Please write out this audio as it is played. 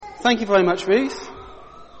Thank you very much, Ruth.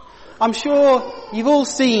 I'm sure you've all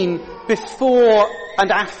seen before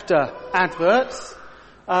and after adverts.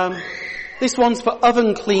 This one's for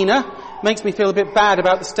oven cleaner. Makes me feel a bit bad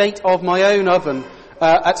about the state of my own oven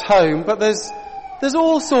at home. But there's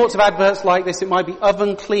all sorts of adverts like this. It might be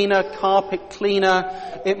oven cleaner, carpet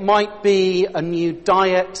cleaner. It might be a new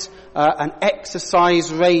diet, an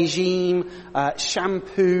exercise regime,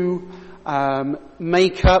 shampoo,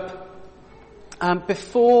 makeup.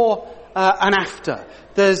 Before and after.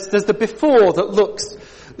 There's the before that looks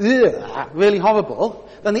really horrible.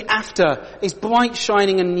 Then the after is bright,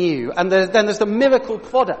 shining and new. And then there's the miracle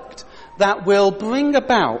product that will bring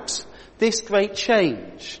about this great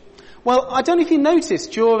change. Well, I don't know if you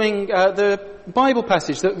noticed during the Bible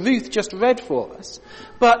passage that Ruth just read for us,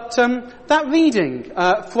 but that reading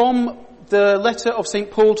from the letter of St.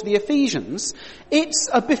 Paul to the Ephesians, it's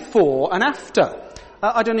a before and after.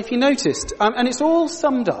 I don't know if you noticed. And it's all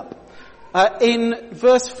summed up in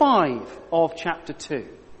verse 5 of chapter 2.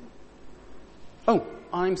 Oh,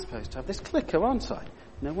 I'm supposed to have this clicker, aren't I?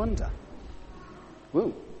 No wonder.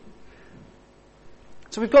 Woo.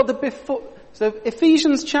 So we've got the before. So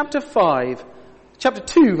Ephesians chapter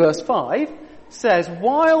 2 verse 5 says,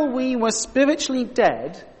 while we were spiritually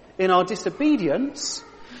dead in our disobedience,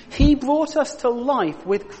 he brought us to life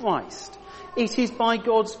with Christ. It is by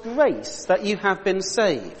God's grace that you have been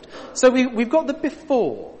saved. So we've got the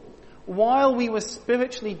before, while we were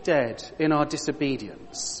spiritually dead in our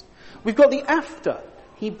disobedience. We've got the after,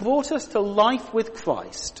 he brought us to life with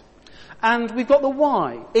Christ. And we've got the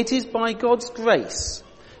why, it is by God's grace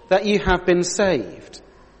that you have been saved.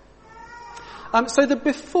 So the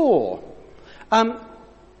before,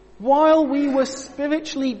 while we were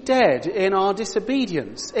spiritually dead in our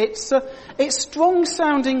disobedience, it's strong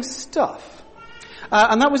sounding stuff.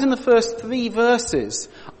 And that was in the first 3 verses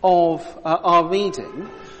of our reading.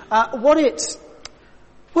 What it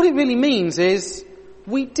really means is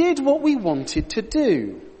we did what we wanted to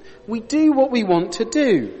do. We do what we want to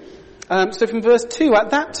do. So from verse 2,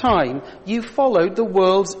 at that time you followed the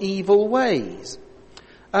world's evil ways.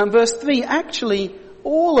 Verse 3, actually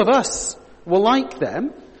all of us were like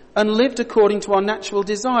them and lived according to our natural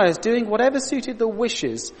desires, doing whatever suited the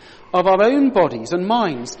wishes of our own bodies and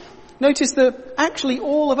minds. Notice that actually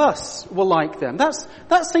all of us were like them. That's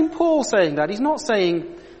St. Paul saying that. He's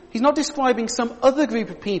not describing some other group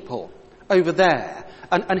of people over there,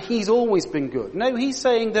 and he's always been good. No, he's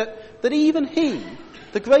saying that even he,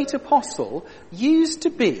 the great apostle, used to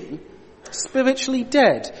be spiritually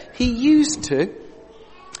dead. He used to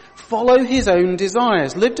follow his own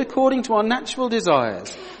desires, lived according to our natural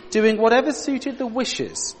desires, doing whatever suited the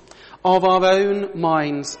wishes of our own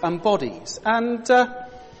minds and bodies.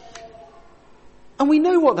 And we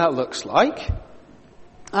know what that looks like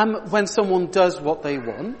when someone does what they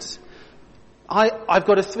want. I've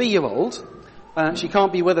got a 3-year-old. She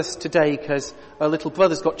can't be with us today because her little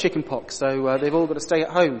brother's got chickenpox, so they've all got to stay at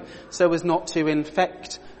home so as not to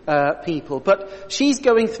infect people. But she's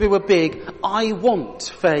going through a big I want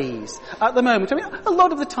phase at the moment. I mean, a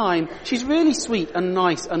lot of the time she's really sweet and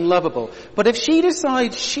nice and lovable. But if she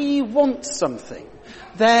decides she wants something,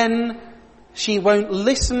 then she won't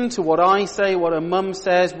listen to what I say, what her mum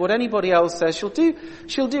says, what anybody else says.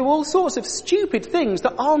 She'll do all sorts of stupid things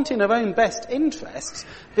that aren't in her own best interests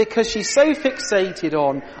because she's so fixated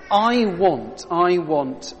on, I want, I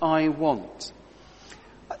want, I want.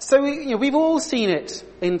 So, we've all seen it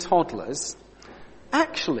in toddlers.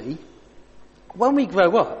 Actually, when we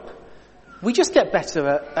grow up, we just get better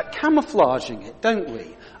at camouflaging it, don't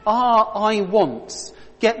we? Our I wants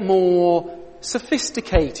get more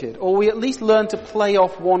sophisticated, or we at least learn to play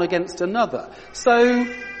off one against another. So,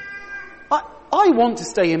 I want to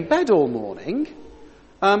stay in bed all morning,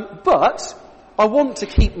 but I want to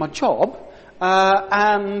keep my job,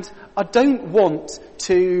 and I don't want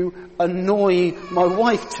to annoy my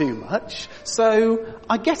wife too much, so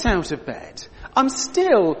I get out of bed. I'm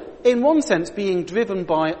still, in one sense, being driven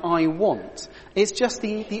by I want. It's just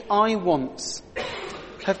the I wants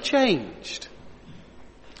have changed.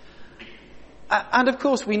 And of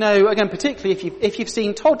course we know, again, particularly if you've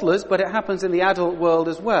seen toddlers, but it happens in the adult world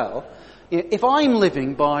as well, if I'm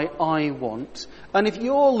living by I want, and if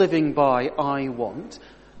you're living by I want,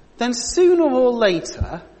 then sooner or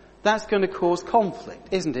later that's going to cause conflict,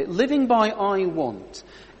 isn't it? Living by I want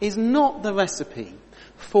is not the recipe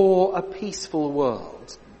for a peaceful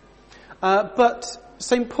world. But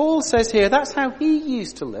St. Paul says here that's how he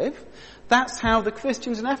used to live. That's how the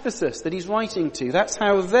Christians in Ephesus that he's writing to, that's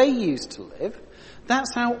how they used to live.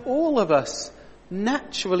 That's how all of us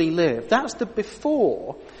naturally live. That's the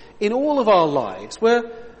before in all of our lives, where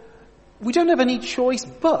we don't have any choice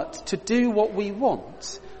but to do what we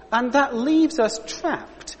want. And that leaves us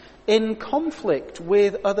trapped in conflict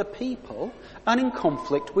with other people and in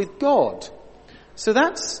conflict with God. So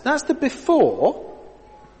that's the before.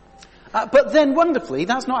 But then wonderfully,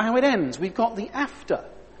 that's not how it ends. We've got the after.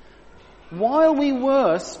 While we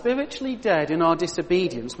were spiritually dead in our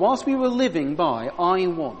disobedience, whilst we were living by I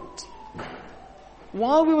want,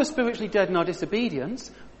 while we were spiritually dead in our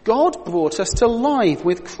disobedience, God brought us to life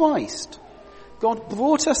with Christ. God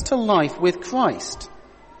brought us to life with Christ.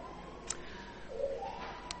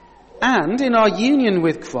 And in our union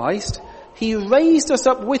with Christ, he raised us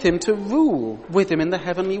up with him to rule with him in the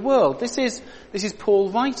heavenly world. This is Paul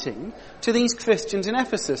writing to these Christians in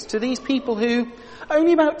Ephesus, to these people who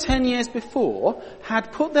only about 10 years before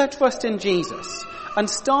had put their trust in Jesus and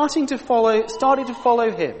started to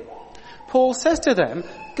follow him. Paul says to them,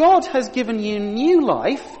 God has given you new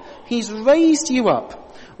life. He's raised you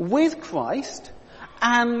up with Christ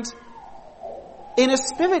and in a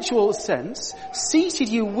spiritual sense, seated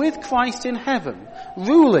you with Christ in heaven,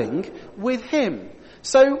 ruling with him.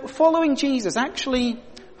 So following Jesus actually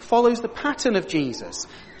follows the pattern of Jesus.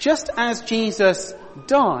 Just as Jesus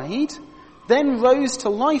died, then rose to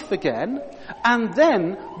life again, and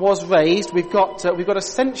then was raised. We've got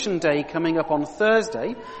Ascension Day coming up on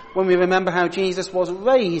Thursday, when we remember how Jesus was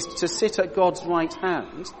raised to sit at God's right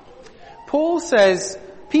hand. Paul says,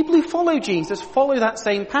 people who follow Jesus follow that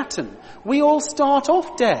same pattern. We all start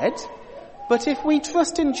off dead, but if we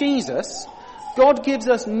trust in Jesus, God gives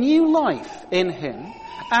us new life in him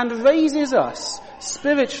and raises us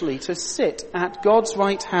spiritually to sit at God's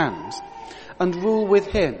right hand and rule with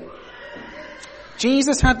him.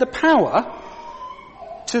 Jesus had the power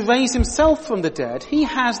to raise himself from the dead. He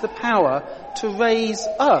has the power to raise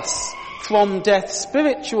us from death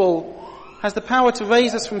has the power to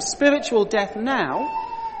raise us from spiritual death now,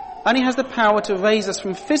 and he has the power to raise us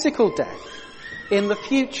from physical death in the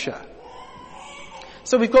future.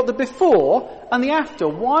 So we've got the before and the after.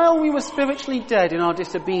 While we were spiritually dead in our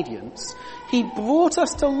disobedience, he brought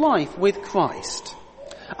us to life with Christ.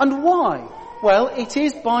 And why? Well, it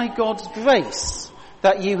is by God's grace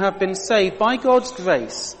that you have been saved. By God's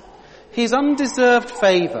grace. His undeserved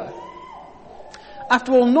favour.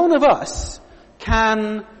 After all, none of us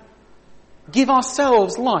can give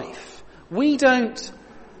ourselves life.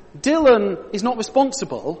 Dylan is not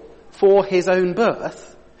responsible for his own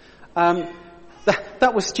birth.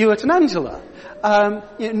 That was Stuart and Angela.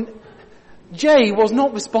 Jay was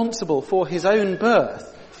not responsible for his own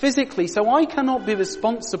birth physically, so I cannot be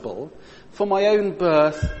responsible for my own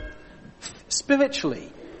birth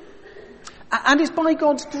spiritually. And it's by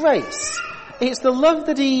God's grace. It's the love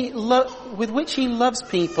that with which he loves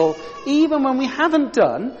people, even when we haven't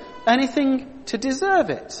done anything to deserve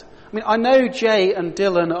it. I mean, I know Jay and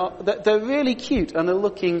Dylan they're really cute and they're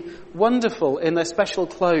looking wonderful in their special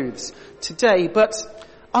clothes today, but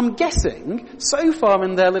I'm guessing so far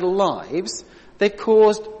in their little lives, they've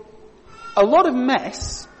caused a lot of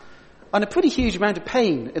mess and a pretty huge amount of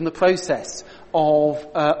pain in the process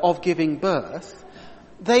of giving birth.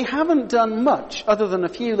 They haven't done much other than a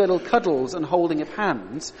few little cuddles and holding of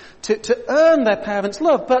hands to earn their parents'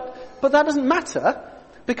 love, but that doesn't matter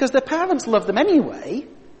because their parents love them anyway.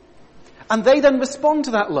 And they then respond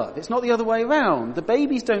to that love. It's not the other way around. The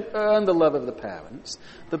babies don't earn the love of the parents.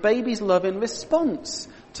 The babies love in response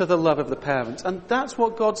to the love of the parents. And that's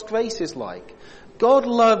what God's grace is like. God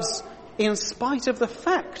loves in spite of the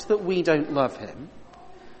fact that we don't love him.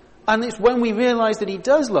 And it's when we realize that he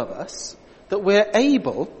does love us that we're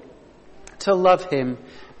able to love him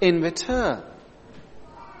in return.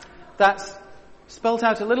 That's spelt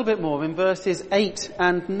out a little bit more in verses 8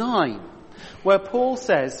 and 9, where Paul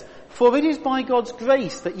says, "For it is by God's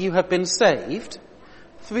grace that you have been saved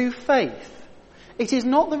through faith. It is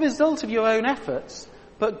not the result of your own efforts,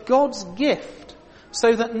 but God's gift,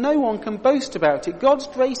 so that no one can boast about it." God's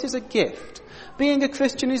grace is a gift. Being a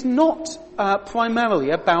Christian is not primarily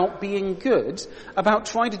about being good, about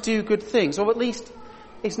trying to do good things, or at least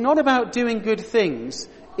it's not about doing good things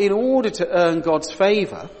in order to earn God's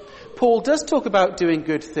favour. Paul does talk about doing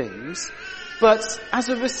good things, but as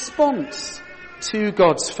a response to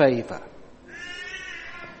God's favour.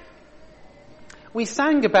 We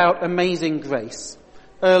sang about Amazing Grace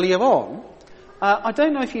earlier on. I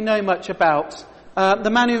don't know if you know much about the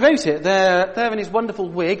man who wrote it. There in his wonderful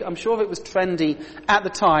wig. I'm sure it was trendy at the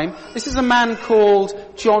time. This is a man called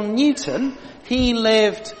John Newton. He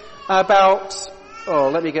lived about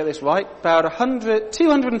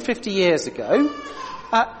 250 years ago.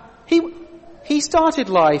 He started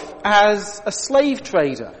life as a slave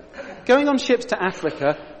trader, going on ships to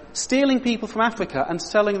Africa, stealing people from Africa and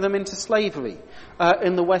selling them into slavery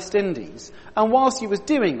in the West Indies. And whilst he was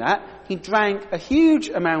doing that, he drank a huge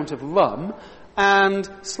amount of rum and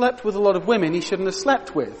slept with a lot of women he shouldn't have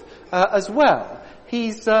slept with as well. He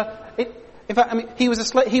was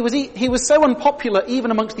so unpopular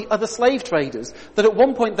even amongst the other slave traders that at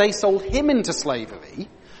one point they sold him into slavery.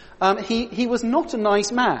 He was not a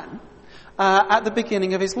nice man at the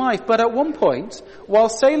beginning of his life, but at one point, while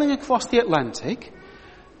sailing across the Atlantic,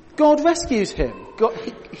 God rescued him.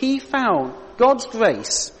 He found God's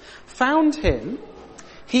grace, found him.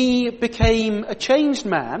 He became a changed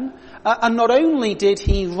man, and not only did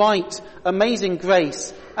he write Amazing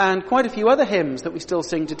Grace and quite a few other hymns that we still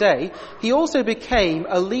sing today, he also became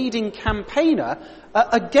a leading campaigner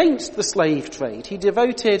against the slave trade. He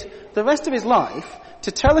devoted the rest of his life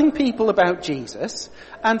to telling people about Jesus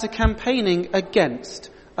and to campaigning against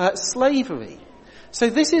slavery. So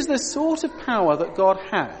this is the sort of power that God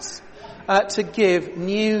has to give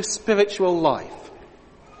new spiritual life.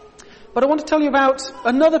 But I want to tell you about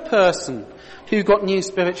another person who got new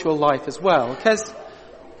spiritual life as well, because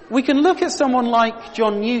we can look at someone like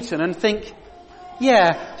John Newton and think,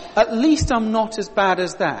 yeah, at least I'm not as bad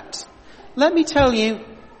as that. Let me tell you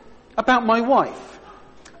about my wife.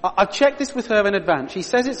 I've checked this with her in advance. She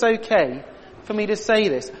says it's okay for me to say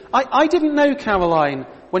this. I didn't know Caroline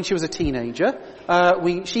when she was a teenager.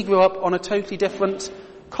 She grew up on a totally different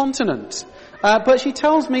continent. But she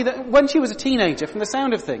tells me that when she was a teenager, from the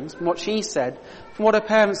sound of things, from what she said, from what her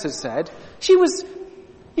parents had said, she was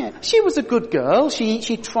a good girl.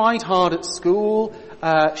 She tried hard at school.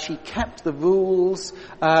 She kept the rules.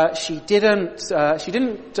 She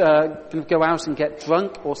didn't go out and get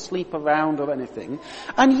drunk or sleep around or anything.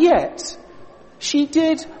 And yet, she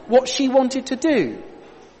did what she wanted to do.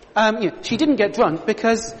 She didn't get drunk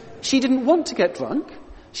because she didn't want to get drunk.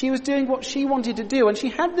 She was doing what she wanted to do, and she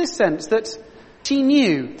had this sense that she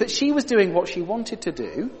knew that she was doing what she wanted to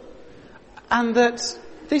do, and that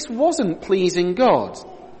this wasn't pleasing God.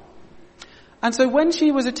 And so when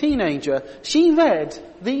she was a teenager, she read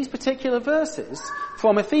these particular verses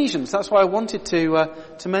from Ephesians. That's why I wanted to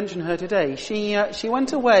mention her today. She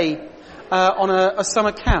went away on a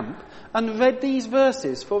summer camp and read these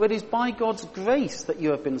verses. For it is by God's grace that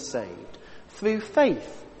you have been saved, through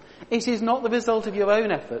faith. It is not the result of your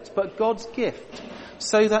own efforts, but God's gift,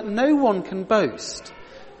 so that no one can boast.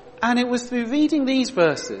 And it was through reading these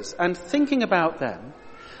verses and thinking about them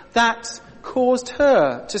that caused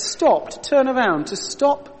her to turn around, to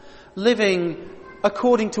stop living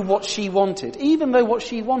according to what she wanted. Even though what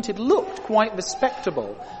she wanted looked quite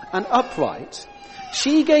respectable and upright,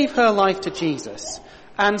 she gave her life to Jesus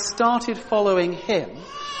and started following him.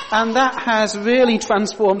 And that has really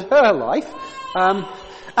transformed her life, and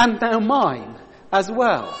now mine as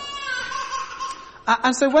well.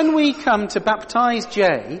 And so when we come to baptize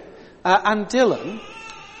Jay and Dylan,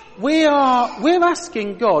 we're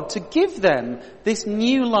asking God to give them this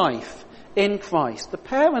new life in Christ. The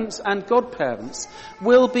parents and godparents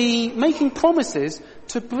will be making promises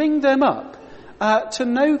to bring them up to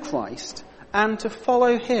know Christ and to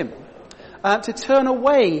follow him, to turn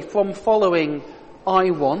away from following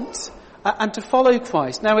I want and to follow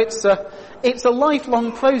Christ. Now it's a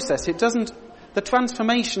lifelong process. The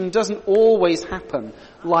transformation doesn't always happen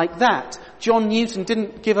like that. John Newton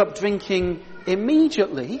didn't give up drinking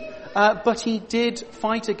immediately, but he did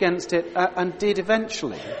fight against it and did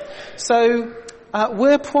eventually. So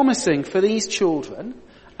we're promising for these children,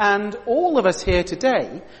 and all of us here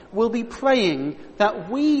today will be praying that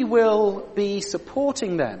we will be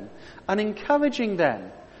supporting them and encouraging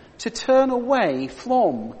them to turn away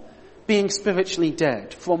from being spiritually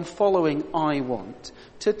dead, from following I want,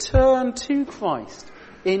 to turn to Christ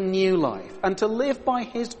in new life and to live by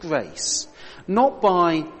his grace, not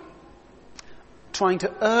by trying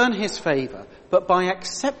to earn his favour, but by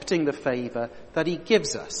accepting the favour that he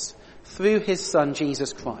gives us through his Son,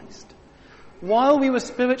 Jesus Christ. While we were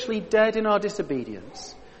spiritually dead in our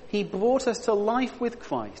disobedience, he brought us to life with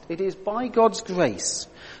Christ. It is by God's grace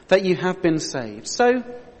that you have been saved. So,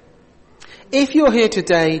 if you're here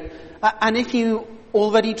today, and if you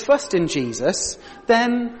already trust in Jesus,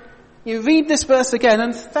 then you read this verse again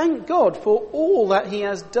and thank God for all that he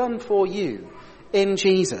has done for you in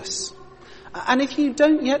Jesus. And if you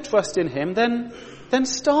don't yet trust in him, then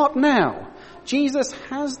start now. Jesus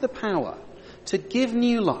has the power to give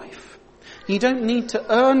new life. You don't need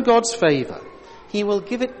to earn God's favour. He will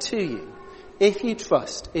give it to you if you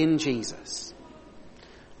trust in Jesus.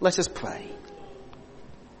 Let us pray.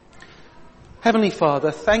 Heavenly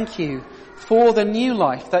Father, thank you for the new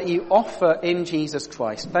life that you offer in Jesus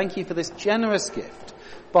Christ. Thank you for this generous gift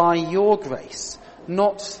by your grace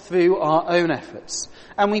not through our own efforts.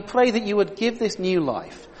 And we pray that you would give this new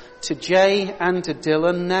life to Jay and to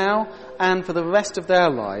Dylan now and for the rest of their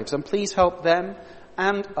lives. And please help them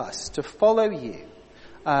and us to follow you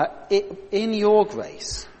in your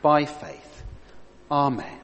grace by faith. Amen.